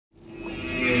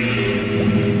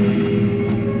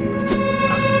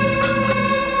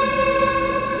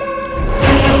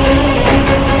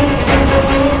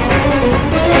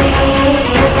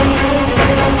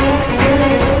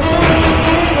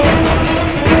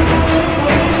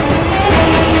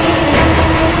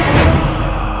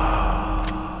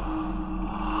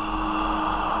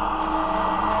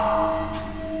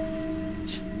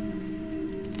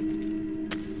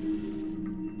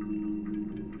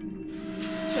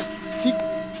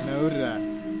நவுறா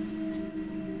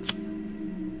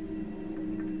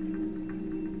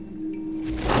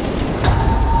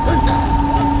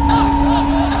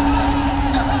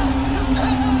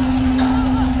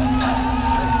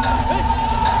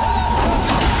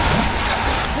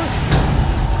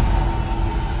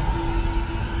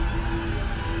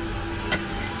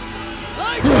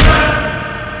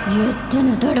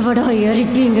எத்தனை தடவடா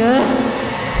எரிப்பீங்க?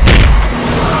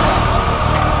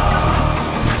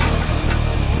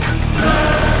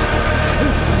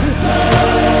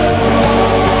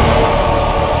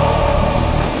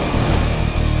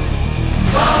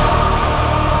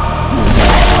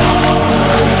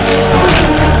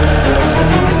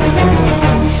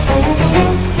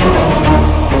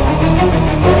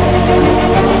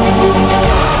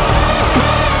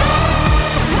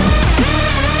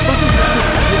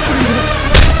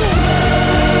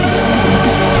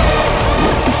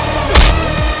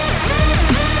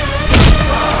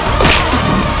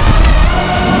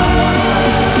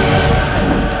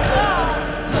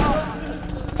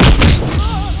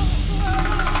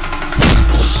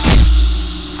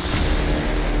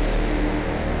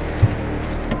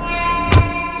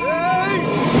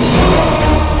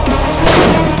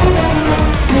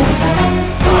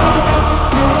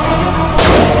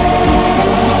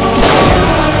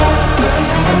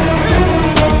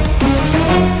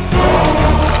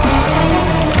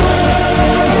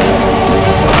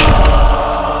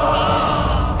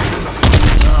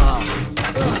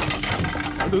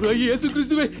 இயேசு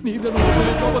கிறிஸ்துவே, நீர் தான்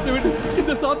உங்களை காப்பாற்ற வேண்டும்.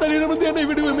 இந்த சாத்தானிடமிருந்து என்னை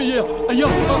விடுவேன் ஐயா. ஐயா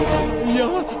ஐயா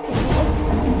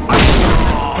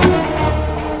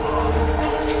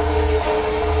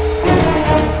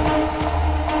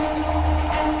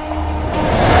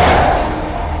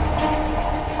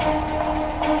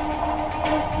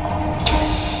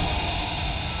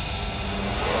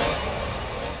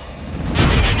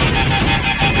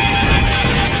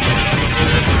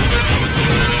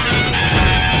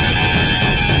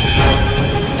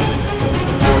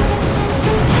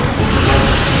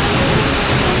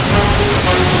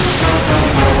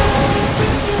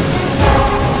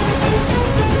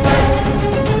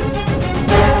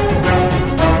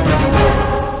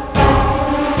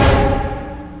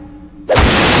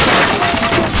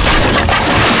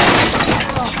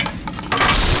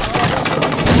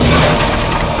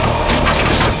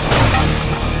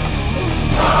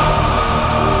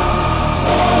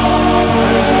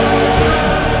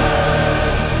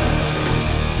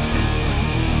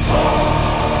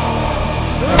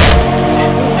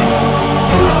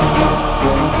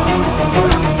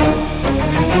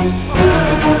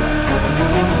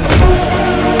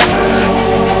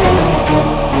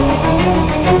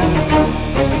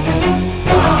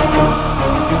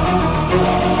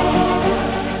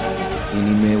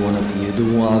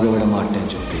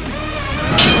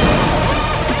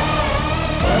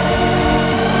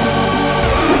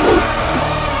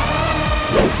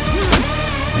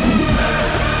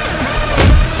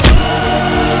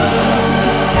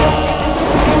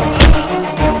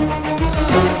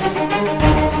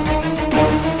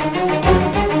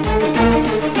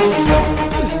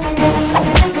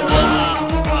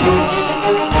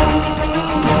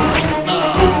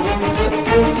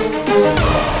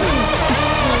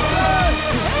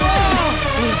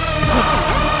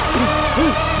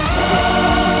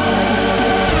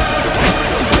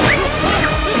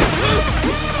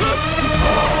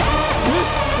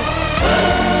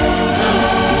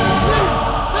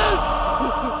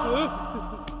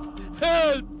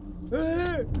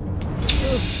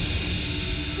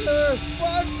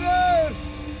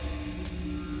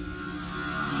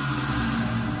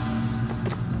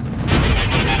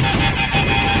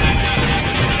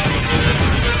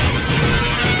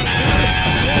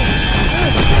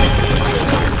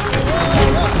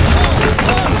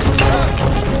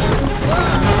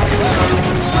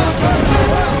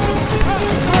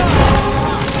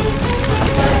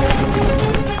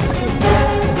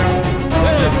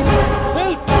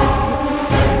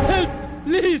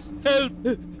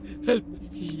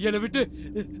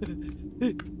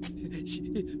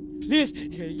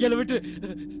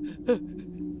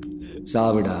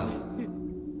சாவுடா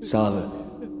சாவு.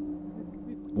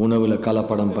 உணவுல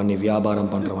கலப்படம் பண்ணி வியாபாரம்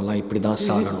பண்றவன்லாம் இப்படிதான்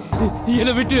சாகணும்.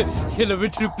 என்னை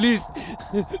விட்டு ப்ளீஸ்.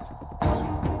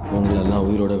 உங்களெல்லாம்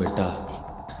உயிரோட விட்டா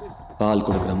பால்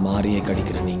கொடுக்குற மாரியே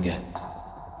கடிக்கிற நீங்க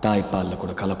தாய்ப்பால்ல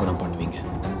கூட கலப்படம் பண்ணுவீங்க.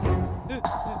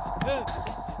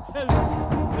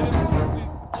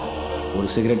 ஒரு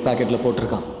சிகரெட் பாக்கெட்ல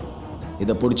போட்டிருக்கான்,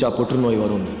 இதை பிடிச்சா புற்றுநோய்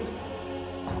வரும்னு.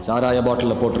 சாராய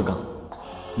பாட்டில போட்டிருக்கான்,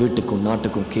 வீட்டுக்கும்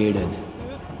நாட்டுக்கும் கேடுன்னு.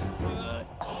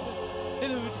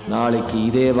 நாளைக்கு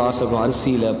இதே வாசகம்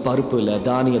அரிசியில் பருப்புல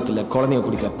தானியத்தில் குழந்தைய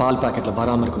குடிக்கிற பால் பாக்கெட்டில்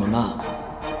வராமல் இருக்கணும்னா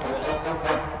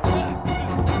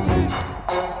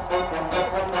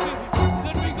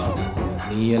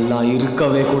நீ எல்லாம்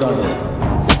இருக்கவே கூடாது.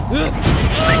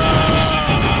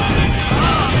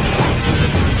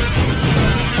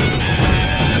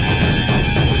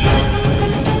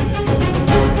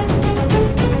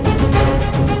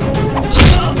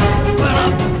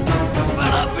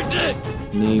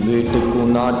 நீ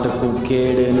வீட்டுக்கும் நாட்டுக்கும்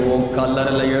கேடுன்னு உன்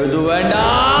கல்லறையில் எழுத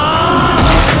வேண்டாம்.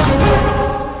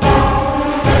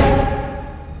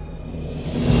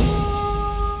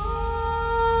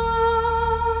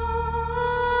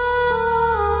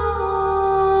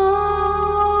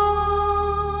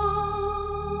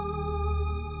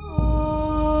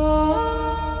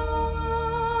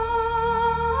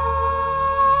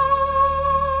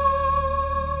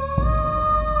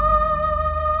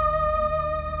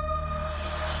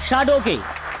 Shot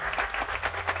okay.